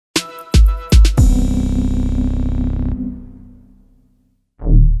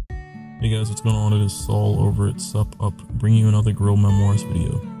guys, what's going on? It is Saul over at SUPP UP, bringing you another Grill Memoirs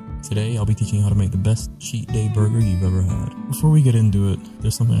video. Today, I'll be teaching you how to make the best cheat day burger you've ever had. Before we get into it,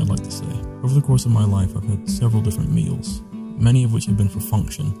 there's something I'd like to say. Over the course of my life, I've had several different meals, many of which have been for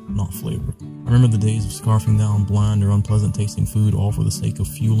function, not flavor. I remember the days of scarfing down bland or unpleasant tasting food all for the sake of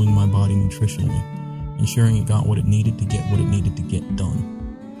fueling my body nutritionally, ensuring it got what it needed to get what it needed to get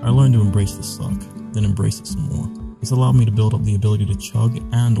done. I learned to embrace the suck, then embrace it some more. This allowed me to build up the ability to chug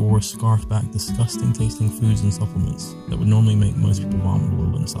and or scarf back disgusting tasting foods and supplements that would normally make most people vomit a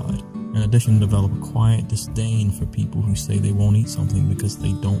little inside. In addition, develop a quiet disdain for people who say they won't eat something because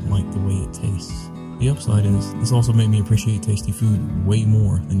they don't like the way it tastes. The upside is, this also made me appreciate tasty food way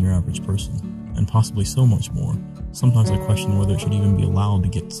more than your average person, and possibly so much more. Sometimes I question whether it should even be allowed to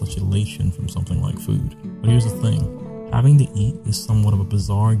get such elation from something like food. But here's the thing. Having to eat is somewhat of a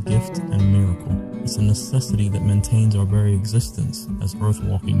bizarre gift and miracle. It's a necessity that maintains our very existence as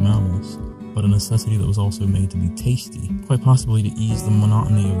earth-walking mammals, but a necessity that was also made to be tasty, quite possibly to ease the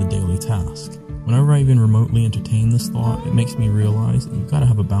monotony of the daily task. Whenever I even remotely entertain this thought, it makes me realize that you've got to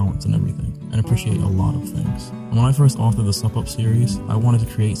have a balance in everything, and appreciate a lot of things. And when I first authored the SUPP UP series, I wanted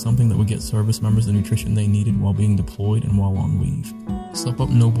to create something that would get service members the nutrition they needed while being deployed and while on leave. SUPP UP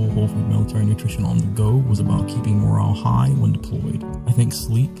Noble Whole Food Military Nutrition on the go was about keeping morale high when deployed. I think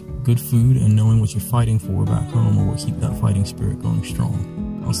sleep, good food, and knowing what you're fighting for back home are what keep that fighting spirit going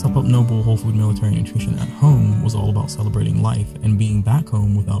strong. Now, SUPP UP Noble Whole Food Military Nutrition at home was all about celebrating life and being back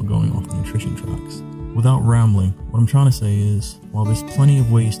home without going off the nutrition tracks. Without rambling, what I'm trying to say is, while there's plenty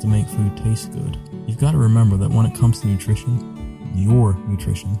of ways to make food taste good, you've got to remember that when it comes to nutrition, your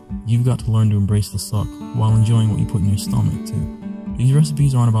nutrition, you've got to learn to embrace the suck while enjoying what you put in your stomach too. These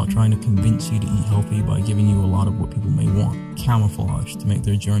recipes aren't about trying to convince you to eat healthy by giving you a lot of what people may want, camouflage to make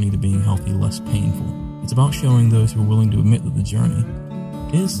their journey to being healthy less painful. It's about showing those who are willing to admit that the journey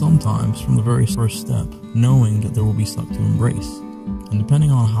is sometimes, from the very first step, knowing that there will be suck to embrace. And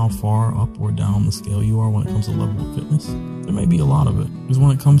depending on how far up or down the scale you are when it comes to level of fitness, there may be a lot of it. Because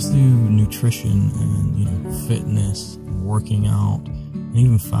when it comes to nutrition and, fitness, working out, and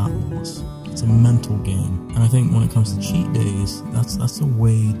even fat loss, it's a mental game. And I think when it comes to cheat days, that's a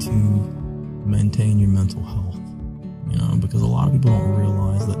way to maintain your mental health. Because a lot of people don't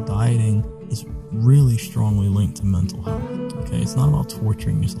realize that dieting is really strongly linked to mental health. Okay, it's not about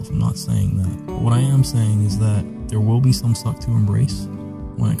torturing yourself. I'm not saying that. But what I am saying is that there will be some suck to embrace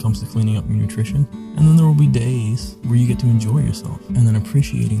when it comes to cleaning up your nutrition. And then there will be days where you get to enjoy yourself. And then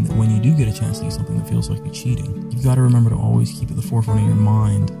appreciating that when you do get a chance to eat something that feels like you're cheating, you've got to remember to always keep at the forefront of your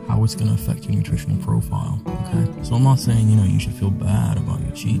mind how it's going to affect your nutritional profile. Okay? So I'm not saying, you should feel bad about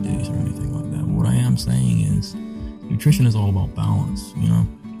your cheat days or anything like that. But what I am saying is nutrition is all about balance.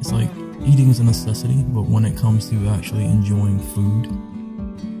 It's like eating is a necessity, but when it comes to actually enjoying food,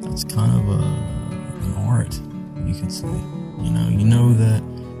 that's kind of an art, you could say. You know that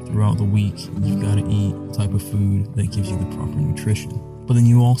throughout the week, you've got to eat the type of food that gives you the proper nutrition. But then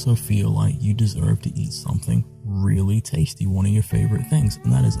you also feel like you deserve to eat something really tasty, one of your favorite things.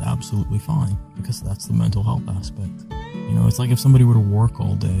 And that is absolutely fine, because that's the mental health aspect. It's like if somebody were to work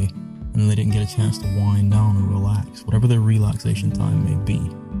all day and they didn't get a chance to wind down and relax, whatever their relaxation time may be.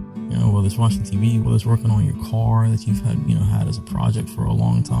 Whether it's watching TV, whether it's working on your car that you've had as a project for a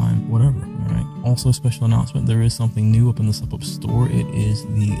long time, whatever, all right? Also, special announcement, there is something new up in the SUPP UP store. It is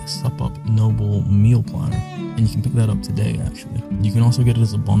the SUPP UP Noble Meal Planner, and you can pick that up today, actually. You can also get it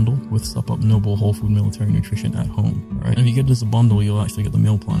as a bundle with SUPP UP Noble Whole Food Military Nutrition at home, all right? And if you get it as a bundle, you'll actually get the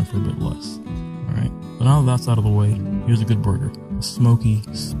meal planner for a bit less, all right? But now that that's out of the way, here's a good burger. A smoky,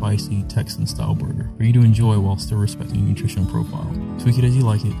 spicy, Texan-style burger for you to enjoy while still respecting your nutritional profile. Tweak it as you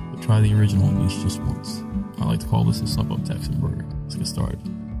like it, but try the original at least just once. I like to call this a SUPP UP Texan Burger. Let's get started.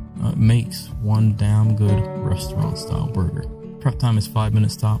 It makes one damn good restaurant-style burger. Prep time is 5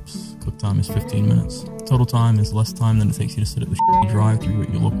 minutes tops. Cook time is 15 minutes. Total time is less time than it takes you to sit at the drive-thru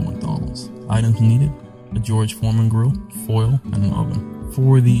at your local McDonald's. Items needed: a George Foreman grill, foil, and an oven.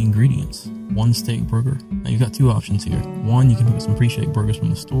 For the ingredients, 1 steak burger. Now you've got 2 options here. 1, you can pick up some pre-shake burgers from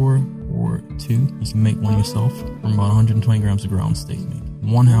the store, or 2, you can make one yourself from about 120 grams of ground steak meat.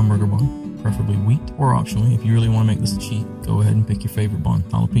 1 hamburger bun, preferably wheat, or optionally, if you really want to make this a cheat, go ahead and pick your favorite bun.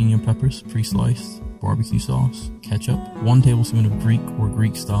 Jalapeno peppers, pre-sliced, barbecue sauce, ketchup, 1 tablespoon of Greek or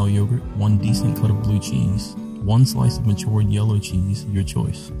Greek-style yogurt, 1 decent cut of blue cheese, 1 slice of matured yellow cheese, your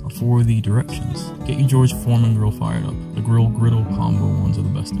choice. For the directions, get your George Foreman grill fired up. The grill griddle combo ones are the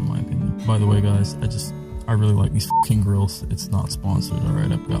best in my opinion. By the way, guys, I really like these fucking grills. It's not sponsored,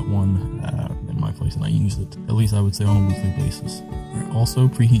 alright? I've got one in my place and I use it, at least I would say, on a weekly basis. Right, also,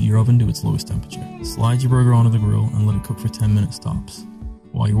 preheat your oven to its lowest temperature. Slide your burger onto the grill and let it cook for 10 minutes tops.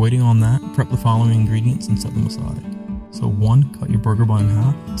 While you're waiting on that, prep the following ingredients and set them aside. So 1, cut your burger bun in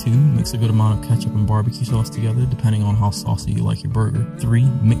half. 2, mix a good amount of ketchup and barbecue sauce together, depending on how saucy you like your burger. 3,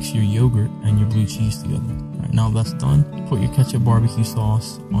 mix your yogurt and your blue cheese together. Alright, now that's done, put your ketchup barbecue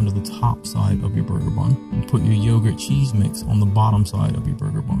sauce onto the top side of your burger bun, and put your yogurt cheese mix on the bottom side of your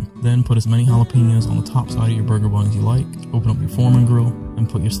burger bun. Then put as many jalapenos on the top side of your burger bun as you like, open up your Foreman grill, and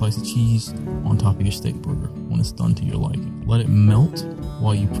put your slice of cheese on top of your steak burger when it's done to your liking. Let it melt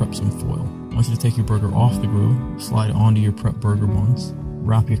while you prep some foil. I want you to take your burger off the grill, slide it onto your prep burger buns,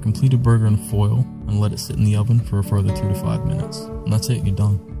 wrap your completed burger in foil, and let it sit in the oven for a further 2 to 5 minutes. And that's it, you're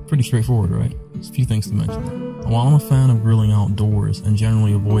done. Pretty straightforward, right? There's a few things to mention. And while I'm a fan of grilling outdoors and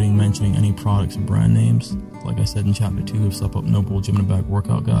generally avoiding mentioning any products or brand names, like I said in chapter 2 of SUPP UP No Bull Gym in a Bag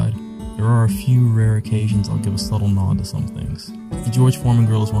Workout Guide, there are a few rare occasions I'll give a subtle nod to some things. The George Foreman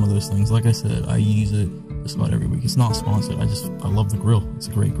grill is one of those things. Like I said, I use it just about every week. It's not sponsored, I love the grill. It's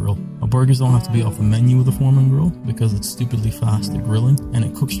a great grill. My burgers don't have to be off the menu with the Foreman grill because it's stupidly fast at grilling and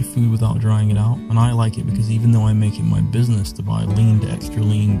it cooks your food without drying it out. And I like it because even though I make it my business to buy lean to extra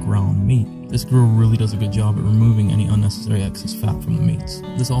lean ground meat, this grill really does a good job at removing any unnecessary excess fat from the meats.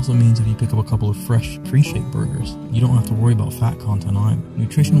 This also means if you pick up a couple of fresh pre-shaped burgers, you don't have to worry about fat content either.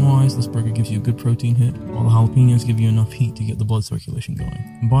 Nutrition-wise, this burger gives you a good protein hit, while the jalapenos give you enough heat to get the blood circulation going.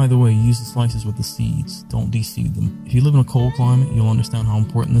 And by the way, use the slices with the seeds, don't de-seed them. If you live in a cold climate, you'll understand how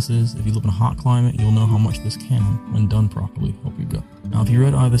important this is. If you live in a hot climate, you'll know how much this can, when done properly, help your gut. Now, if you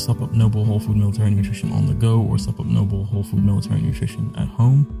read either SUPP UP No Bull Whole Food Military Nutrition on the go or SUPP UP No Bull Whole Food Military Nutrition at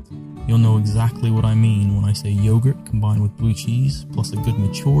home, you'll know exactly what I mean when I say yogurt combined with blue cheese plus a good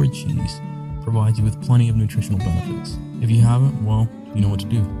matured cheese provides you with plenty of nutritional benefits. If you haven't, well, you know what to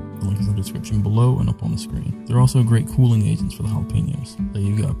do. The link is in the description below and up on the screen. They're also great cooling agents for the jalapenos. So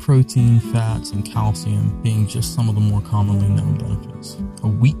you've got protein, fats, and calcium being just some of the more commonly known benefits. A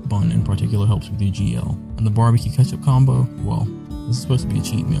wheat bun in particular helps with your GL. And the barbecue ketchup combo, well, this is supposed to be a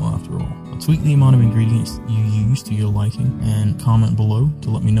cheat meal after all. Tweak the amount of ingredients you use to your liking and comment below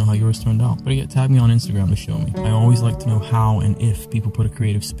to let me know how yours turned out. But tag me on Instagram to show me. I always like to know how and if people put a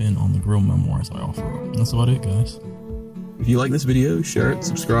creative spin on the grill memoirs I offer up. And that's about it, guys. If you like this video, share it,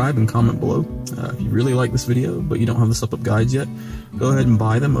 subscribe, and comment below. If you really like this video, but you don't have the SUPP UP guides yet, go ahead and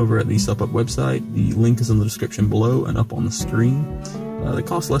buy them over at the SUPP UP website. The link is in the description below and up on the screen. They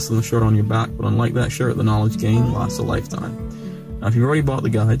cost less than a shirt on your back, but unlike that shirt, the knowledge gained lasts a lifetime. Now, if you've already bought the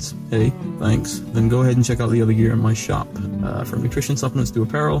guides, hey, thanks, then go ahead and check out the other gear in my shop. From nutrition supplements to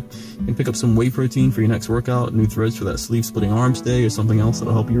apparel, you can pick up some whey protein for your next workout, new threads for that sleeve-splitting arms day, or something else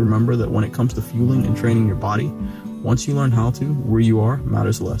that'll help you remember that when it comes to fueling and training your body, once you learn how to, where you are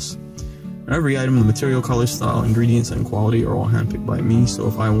matters less. And every item, the material, color, style, ingredients, and quality are all handpicked by me, so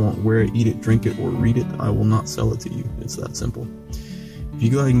if I want wear it, eat it, drink it, or read it, I will not sell it to you. It's that simple. If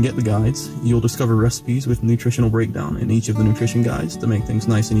you go ahead and get the guides, you'll discover recipes with nutritional breakdown in each of the nutrition guides to make things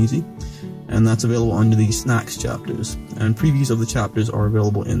nice and easy, and that's available under the snacks chapters, and previews of the chapters are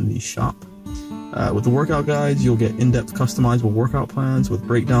available in the shop. With the workout guides, you'll get in-depth customizable workout plans with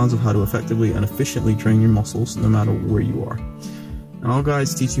breakdowns of how to effectively and efficiently train your muscles no matter where you are. And all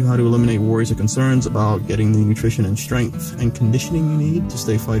guides teach you how to eliminate worries or concerns about getting the nutrition and strength and conditioning you need to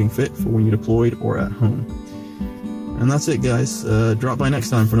stay fighting fit for when you're deployed or at home. And that's it, guys. Drop by next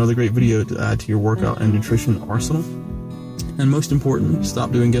time for another great video to add to your workout and nutrition arsenal. And most importantly,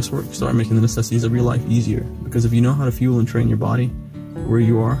 stop doing guesswork, start making the necessities of your life easier. Because if you know how to fuel and train your body, where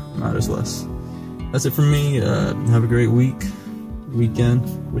you are matters less. That's it from me. Have a great week, weekend,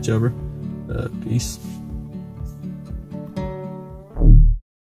 whichever. Peace.